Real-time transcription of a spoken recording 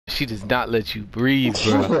She does not let you breathe,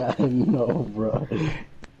 bro. I know, bro.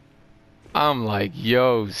 I'm like,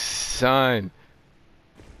 yo, son.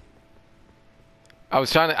 I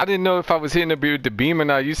didn't know if I was hitting her with the beam or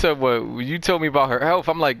not. You said what? You told me about her health.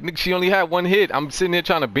 I'm like, Nick, she only had one hit. I'm sitting there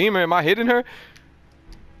trying to beam her. Am I hitting her?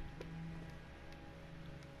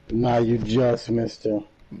 Nah, you just missed her.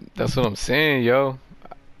 That's what I'm saying, yo.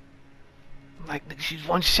 I'm like, Nick, she's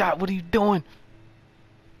one shot. What are you doing?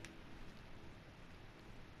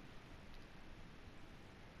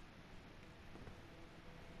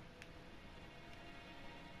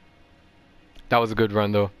 That was a good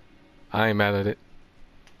run, though. I ain't mad at it.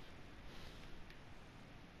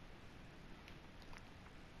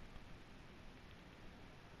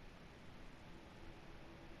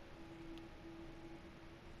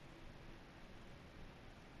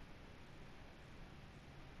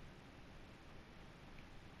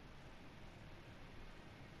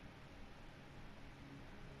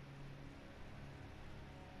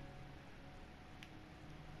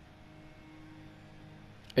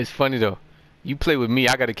 It's funny, though. You play with me,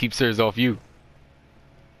 I gotta keep Sirs off you.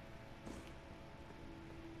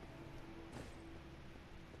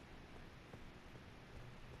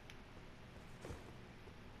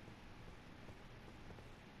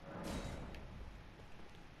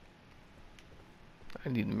 I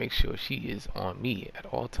need to make sure she is on me at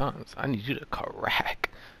all times. I need you to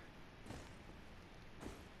crack.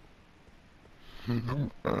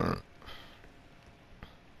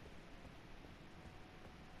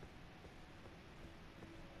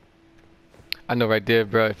 I know right there,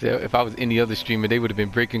 bro. If I was any other streamer, they would have been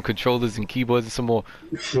breaking controllers and keyboards and some more.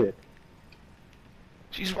 Shit.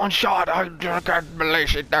 She's one shot. I can't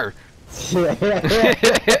believe it there.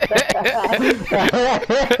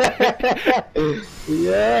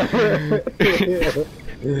 Yeah.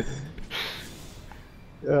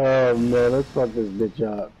 Oh man, let's fuck this bitch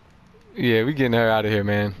up. Yeah, we getting her out of here,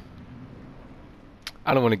 man.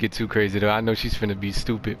 I don't want to get too crazy though. I know she's finna be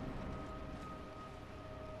stupid.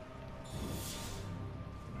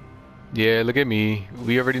 Yeah, look at me.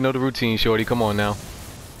 We already know the routine, shorty. Come on now.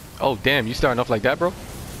 Oh, damn. You starting off like that, bro?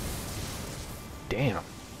 Damn.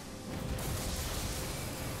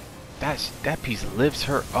 That piece lifts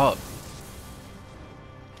her up.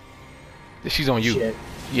 She's on you. Shit.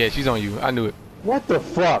 Yeah, she's on you. I knew it. What the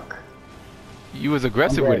fuck? You was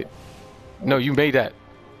aggressive with it. No, you made that.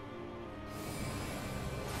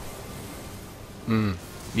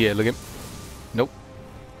 Yeah, look at... Nope.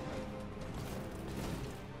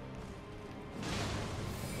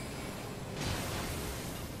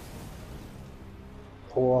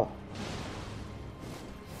 Poor.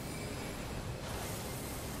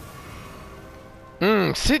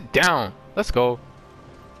 Sit down. Let's go.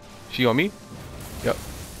 She on me? Yep.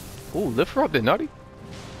 Ooh, lift her up there, nutty.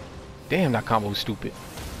 Damn, that combo's stupid.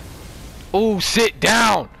 Ooh, sit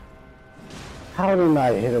down. How did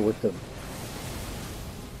I hit her with the...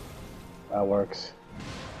 That works.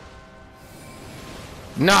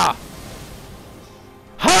 Nah.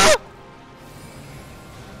 Huh?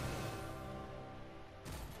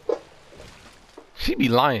 She be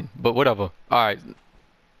lying, but whatever. Alright.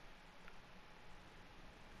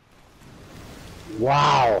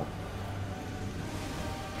 Wow.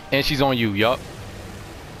 And she's on you, yup.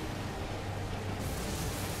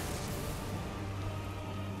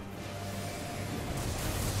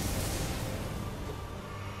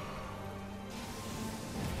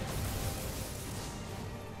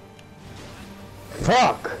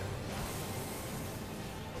 Fuck.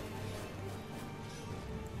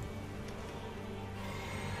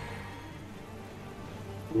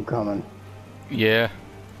 I'm coming. Yeah.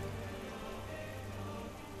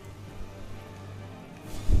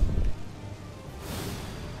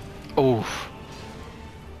 Oof.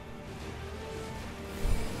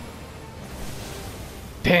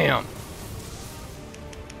 Damn.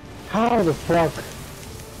 How the fuck?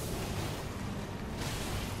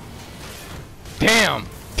 Damn.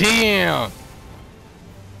 Damn.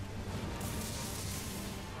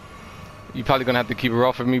 You probably gonna have to keep her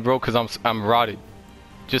off of me, bro, cause I'm rotted.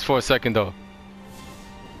 Just for a second though.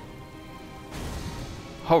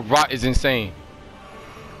 Her rot is insane.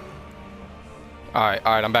 Alright,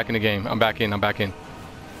 I'm back in the game. I'm back in.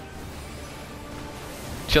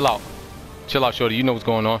 Chill out. Chill out, shorty. You know what's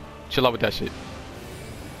going on. Chill out with that shit.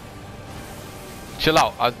 Chill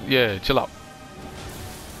out. Yeah, chill out.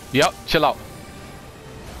 Yup, chill out.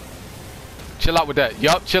 Chill out with that.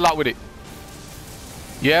 Yup, chill out with it.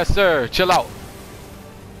 Yes, sir. Chill out.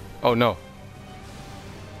 Oh, no.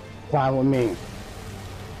 Fine with me.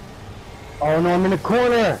 Oh no, I'm in the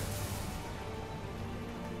corner.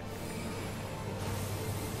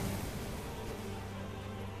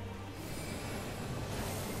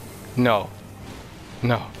 No.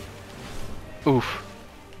 No. Oof.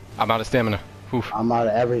 I'm out of stamina. Oof. I'm out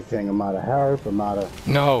of everything. I'm out of health. I'm out of...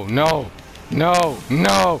 No, no. No,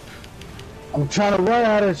 no. I'm trying to run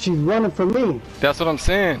at her. She's running from me. That's what I'm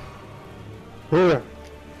saying. Here.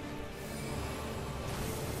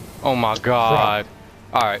 Oh my god.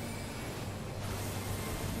 Alright.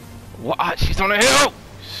 What? She's on the hill!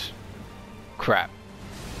 Crap.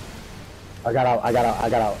 I got out.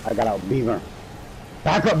 Beaver.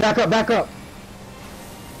 Back up.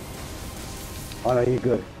 Oh no, you're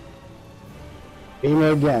good.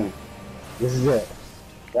 Beaver again. This is it.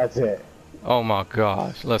 That's it. Oh my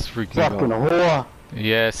gosh. Let's freaking go. Fucking whore.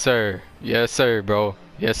 Yes, sir. Yes, sir, bro.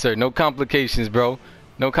 Yes, sir. No complications, bro.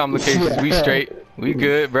 No complications. We straight. We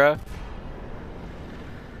good, bro.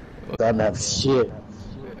 That have shit.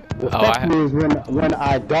 The fact is, when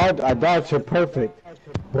I dodged her perfect,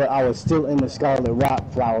 but I was still in the Scarlet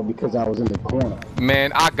Rock flower because I was in the corner.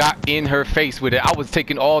 Man, I got in her face with it. I was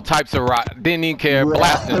taking all types of rock. Didn't even care.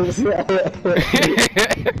 Blasting.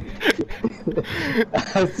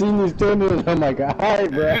 I seen you standing and I'm like,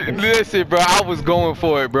 alright, bro. Listen, bro. I was going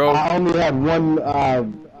for it, bro. I only had one, I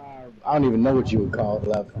don't even know what you would call it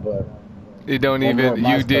left, but... It don't even,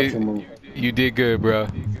 you did good, bro.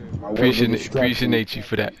 Appreciate you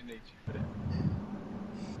for that.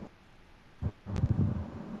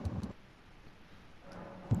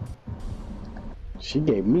 She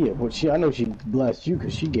gave me it. I know she blessed you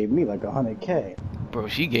because she gave me like 100K. Bro,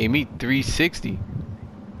 she gave me 360.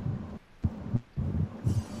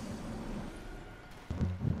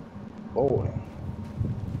 Boy.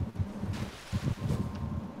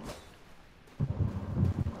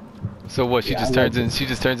 So what? She just turns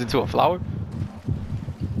into a flower?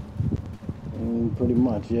 Pretty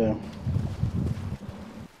much, yeah.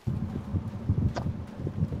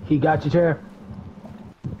 He got you, chair.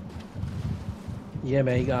 Yeah,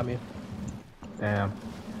 man, he got me. Damn.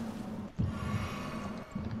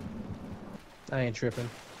 I ain't tripping.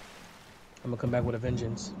 I'm gonna come back with a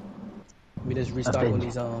vengeance. Let me just restock on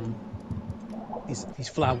these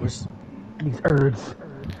flowers. These herbs.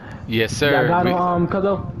 Yes, sir. Y'all got him,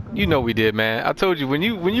 Cuzzo? You know we did, man. I told you when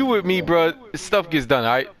you with me, bro, stuff gets done,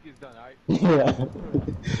 alright? Yeah.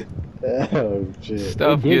 Oh shit.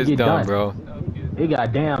 Stuff gets done, bro. It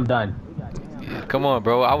got damn done. Yeah, come on,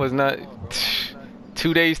 bro. I was not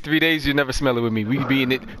 2 days, 3 days, you never smell it with me. We be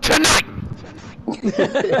in it tonight.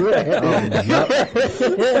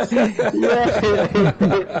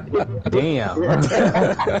 Damn.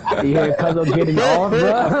 You hear Cuzzo getting off,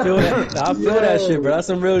 bro? I feel that shit, bro. That's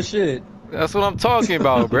some real shit. That's what I'm talking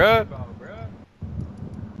about, bro.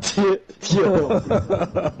 Alright,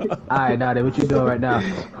 Nadi, what you doing right now?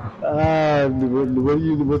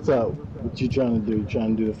 What's up? What you trying to do? You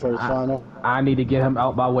trying to do the first final? I need to get him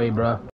out my way, bro.